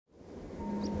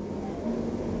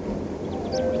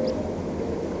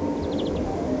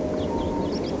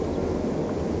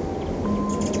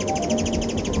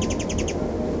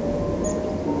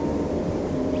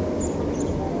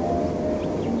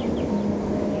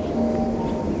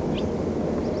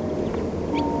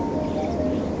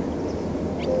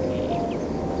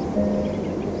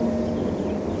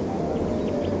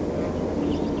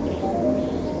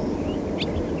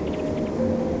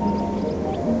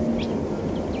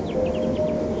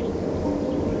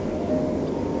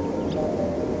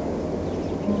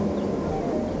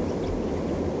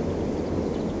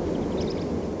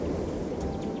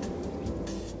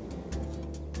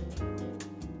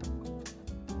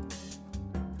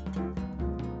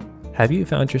Have you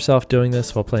found yourself doing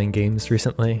this while playing games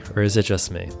recently, or is it just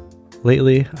me?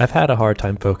 Lately, I've had a hard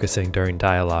time focusing during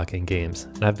dialogue in games,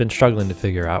 and I've been struggling to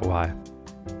figure out why.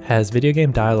 Has video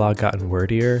game dialogue gotten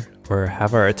wordier, or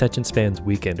have our attention spans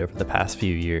weakened over the past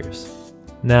few years?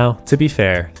 Now, to be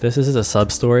fair, this is a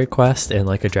sub-story quest in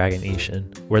Like a Dragon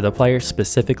Ishin, where the player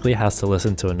specifically has to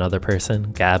listen to another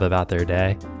person gab about their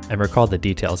day and recall the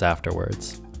details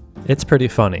afterwards. It's pretty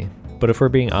funny, but if we're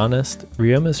being honest,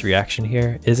 Ryoma's reaction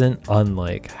here isn't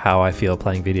unlike how I feel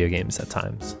playing video games at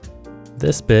times.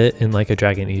 This bit in Like a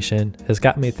Dragon Ishin has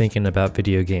got me thinking about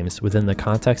video games within the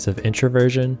context of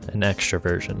introversion and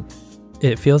extroversion.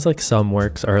 It feels like some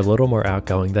works are a little more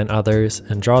outgoing than others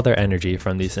and draw their energy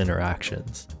from these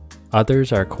interactions.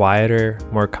 Others are quieter,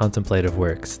 more contemplative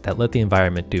works that let the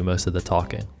environment do most of the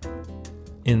talking.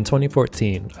 In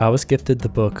 2014, I was gifted the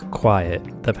book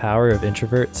Quiet, The Power of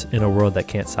Introverts in a World That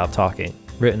Can't Stop Talking,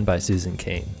 written by Susan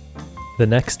Cain. The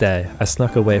next day, I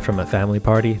snuck away from a family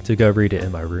party to go read it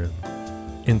in my room.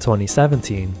 In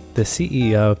 2017, the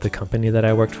CEO of the company that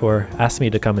I worked for asked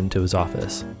me to come into his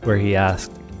office, where he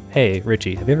asked, "Hey,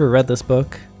 Richie, have you ever read this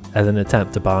book?" as an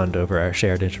attempt to bond over our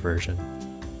shared introversion.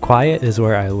 Quiet is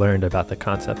where I learned about the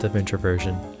concept of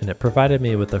introversion, and it provided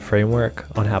me with a framework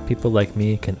on how people like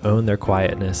me can own their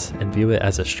quietness and view it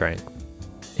as a strength.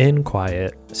 In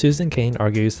Quiet, Susan Cain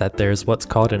argues that there's what's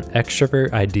called an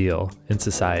extrovert ideal in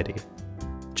society.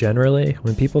 Generally,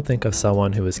 when people think of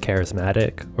someone who is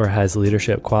charismatic or has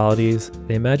leadership qualities,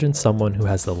 they imagine someone who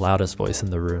has the loudest voice in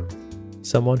the room.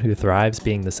 Someone who thrives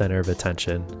being the center of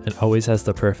attention and always has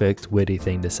the perfect, witty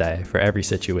thing to say for every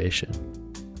situation.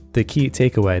 The key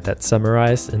takeaway that's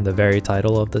summarized in the very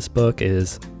title of this book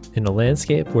is, in a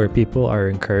landscape where people are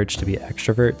encouraged to be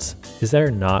extroverts, is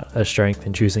there not a strength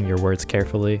in choosing your words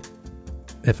carefully?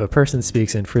 If a person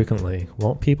speaks infrequently,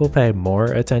 won't people pay more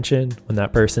attention when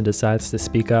that person decides to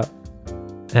speak up?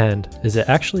 And is it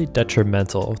actually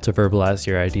detrimental to verbalize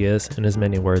your ideas in as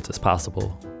many words as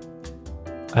possible?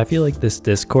 I feel like this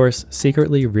discourse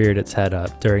secretly reared its head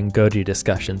up during GOTY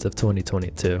discussions of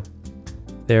 2022.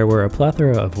 There were a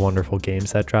plethora of wonderful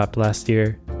games that dropped last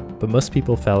year, but most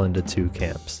people fell into two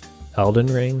camps. Elden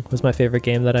Ring was my favorite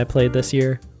game that I played this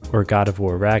year, or God of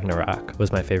War Ragnarok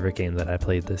was my favorite game that I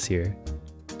played this year.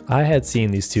 I had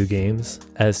seen these two games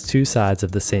as two sides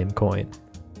of the same coin.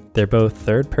 They're both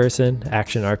third-person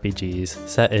action RPGs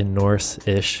set in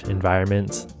Norse-ish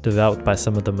environments developed by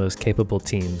some of the most capable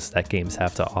teams that games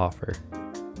have to offer.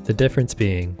 The difference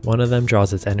being, one of them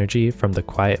draws its energy from the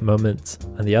quiet moments,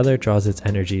 and the other draws its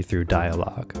energy through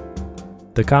dialogue.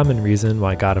 The common reason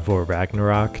why God of War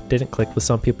Ragnarok didn't click with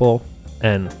some people,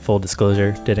 and full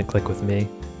disclosure, didn't click with me,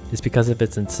 is because of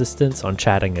its insistence on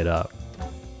chatting it up.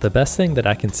 The best thing that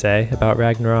I can say about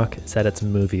Ragnarok is that it's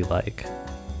movie-like.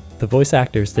 The voice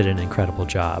actors did an incredible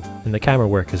job, and the camera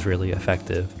work is really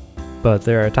effective. But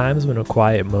there are times when a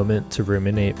quiet moment to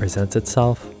ruminate presents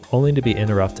itself, only to be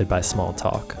interrupted by small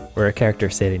talk, or a character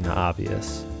stating the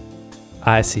obvious.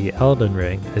 I see Elden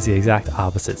Ring as the exact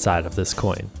opposite side of this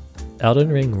coin. Elden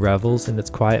Ring revels in its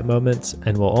quiet moments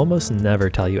and will almost never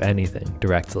tell you anything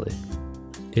directly.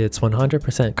 It's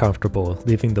 100% comfortable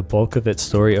leaving the bulk of its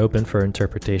story open for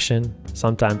interpretation,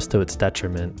 sometimes to its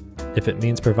detriment, if it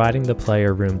means providing the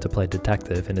player room to play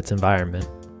detective in its environment.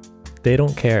 They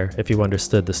don't care if you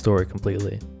understood the story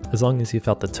completely, as long as you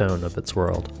felt the tone of its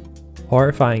world.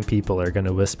 Horrifying people are going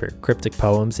to whisper cryptic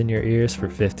poems in your ears for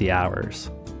 50 hours.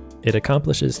 It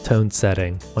accomplishes tone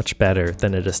setting much better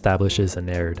than it establishes a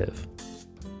narrative.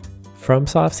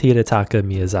 FromSoft's Hidetaka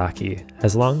Miyazaki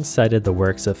has long cited the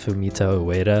works of Fumito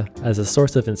Ueda as a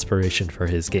source of inspiration for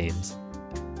his games.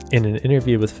 In an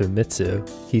interview with Famitsu,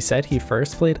 he said he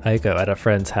first played Ico at a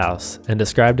friend's house and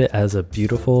described it as a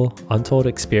beautiful, untold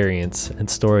experience and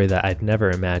story that I'd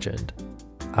never imagined.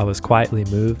 I was quietly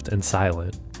moved and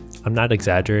silent. I'm not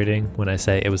exaggerating when I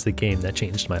say it was the game that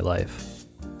changed my life.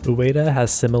 Ueda has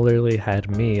similarly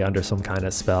had me under some kind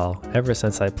of spell ever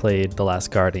since I played The Last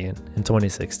Guardian in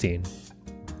 2016.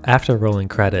 After rolling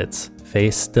credits,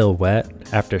 face still wet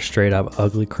after straight up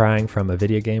ugly crying from a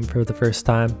video game for the first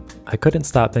time, I couldn't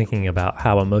stop thinking about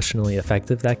how emotionally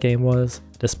effective that game was,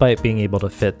 despite being able to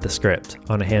fit the script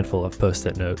on a handful of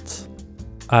post-it notes.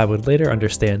 I would later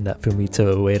understand that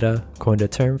Fumito Ueda coined a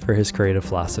term for his creative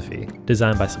philosophy,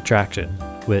 designed by Subtraction,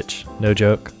 which, no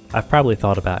joke, I've probably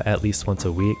thought about at least once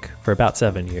a week for about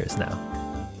 7 years now.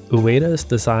 Ueda's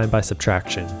design by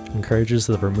subtraction encourages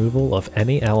the removal of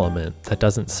any element that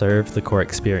doesn't serve the core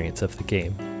experience of the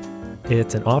game.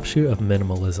 It's an offshoot of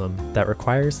minimalism that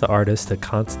requires the artist to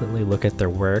constantly look at their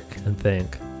work and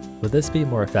think, would this be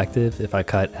more effective if I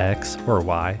cut X or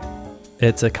Y?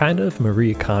 It's a kind of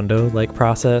Marie Kondo-like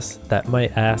process that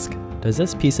might ask, does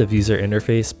this piece of user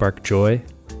interface spark joy?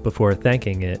 Before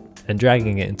thanking it and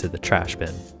dragging it into the trash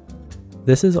bin.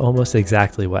 This is almost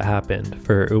exactly what happened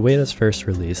for Ueda's first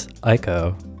release,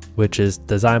 Ico, which is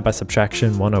designed by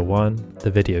Subtraction 101,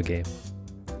 the video game.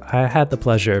 I had the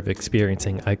pleasure of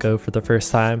experiencing Ico for the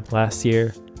first time last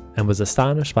year and was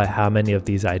astonished by how many of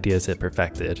these ideas it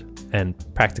perfected and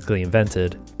practically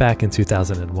invented back in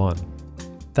 2001.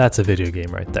 That's a video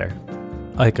game right there.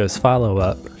 Ico's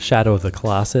follow-up, Shadow of the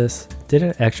Colossus,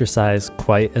 didn't exercise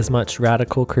quite as much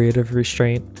radical creative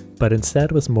restraint, but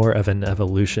instead was more of an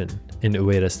evolution in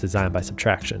Ueda's Design by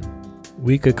Subtraction.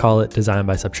 We could call it Design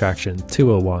by Subtraction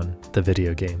 201, the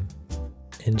video game.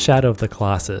 In Shadow of the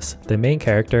Colossus, the main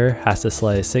character has to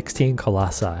slay 16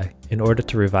 colossi in order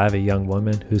to revive a young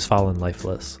woman who's fallen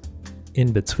lifeless.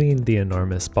 In between the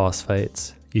enormous boss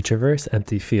fights, you traverse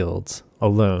empty fields,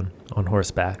 alone, on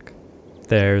horseback.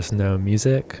 There's no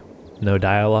music, no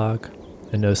dialogue,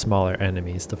 and no smaller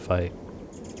enemies to fight.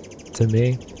 To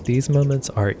me, these moments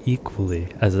are equally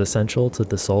as essential to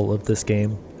the soul of this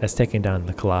game as taking down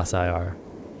the colossi are.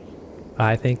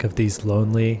 I think of these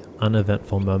lonely,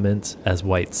 uneventful moments as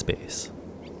white space.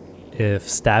 If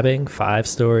stabbing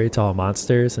 5-story tall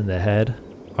monsters in the head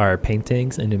are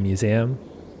paintings in a museum,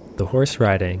 the horse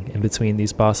riding in between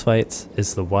these boss fights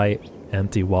is the white,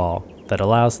 empty wall that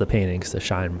allows the paintings to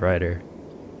shine brighter.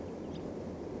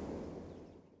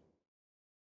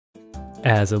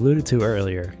 As alluded to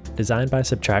earlier, Design by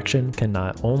Subtraction can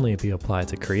not only be applied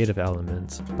to creative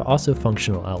elements, but also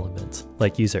functional elements,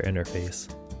 like user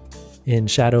interface. In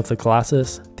Shadow of the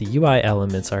Colossus, the UI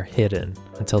elements are hidden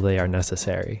until they are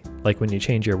necessary, like when you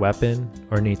change your weapon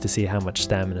or need to see how much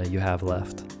stamina you have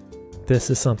left. This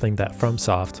is something that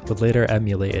FromSoft would later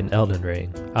emulate in Elden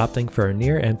Ring, opting for a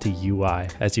near-empty UI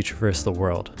as you traverse the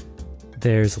world.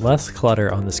 There's less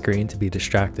clutter on the screen to be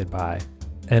distracted by,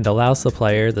 and allows the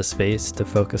player the space to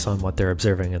focus on what they're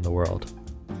observing in the world.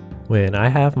 When I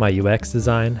have my UX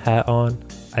design hat on,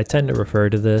 I tend to refer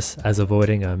to this as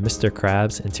avoiding a Mr.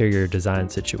 Krabs interior design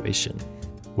situation,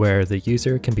 where the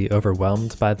user can be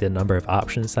overwhelmed by the number of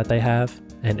options that they have,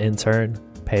 and in turn,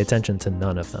 pay attention to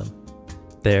none of them.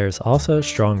 There's also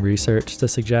strong research to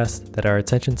suggest that our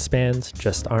attention spans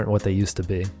just aren't what they used to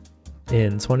be.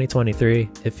 In 2023,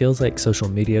 it feels like social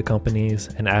media companies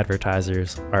and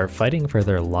advertisers are fighting for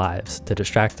their lives to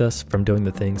distract us from doing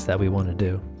the things that we want to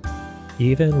do.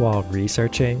 Even while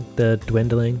researching the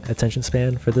dwindling attention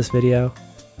span for this video,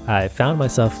 I found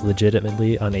myself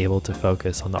legitimately unable to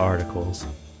focus on the articles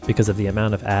because of the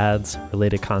amount of ads,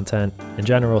 related content, and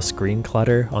general screen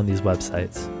clutter on these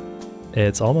websites.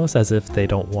 It's almost as if they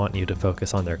don't want you to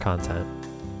focus on their content.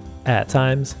 At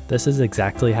times, this is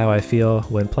exactly how I feel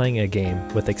when playing a game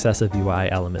with excessive UI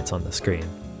elements on the screen.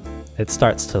 It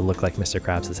starts to look like Mr.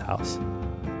 Krabs' house.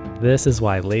 This is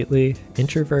why lately,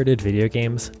 introverted video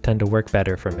games tend to work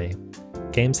better for me.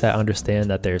 Games that understand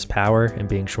that there's power in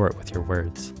being short with your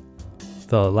words.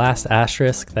 The last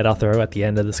asterisk that I'll throw at the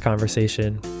end of this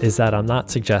conversation is that I'm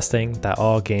not suggesting that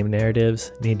all game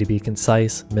narratives need to be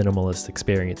concise, minimalist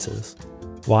experiences.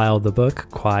 While the book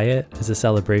Quiet is a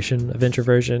celebration of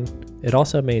introversion, it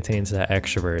also maintains that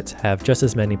extroverts have just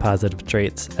as many positive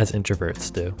traits as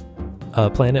introverts do. A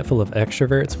planet full of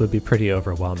extroverts would be pretty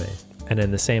overwhelming, and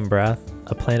in the same breath,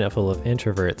 a planet full of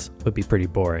introverts would be pretty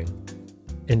boring.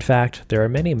 In fact, there are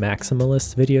many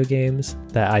maximalist video games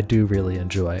that I do really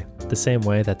enjoy, the same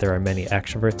way that there are many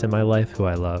extroverts in my life who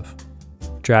I love.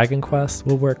 Dragon Quest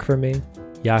will work for me,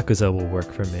 Yakuza will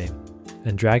work for me,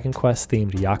 and Dragon Quest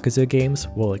themed Yakuza games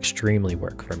will extremely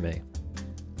work for me.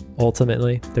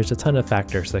 Ultimately, there's a ton of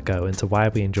factors that go into why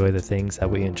we enjoy the things that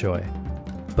we enjoy,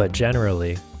 but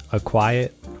generally, a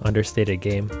quiet, understated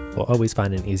game will always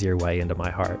find an easier way into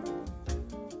my heart.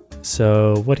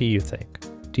 So what do you think?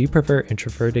 Do you prefer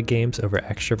introverted games over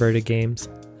extroverted games?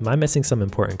 Am I missing some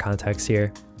important context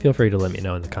here? Feel free to let me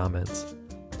know in the comments.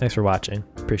 Thanks for watching,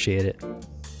 appreciate it.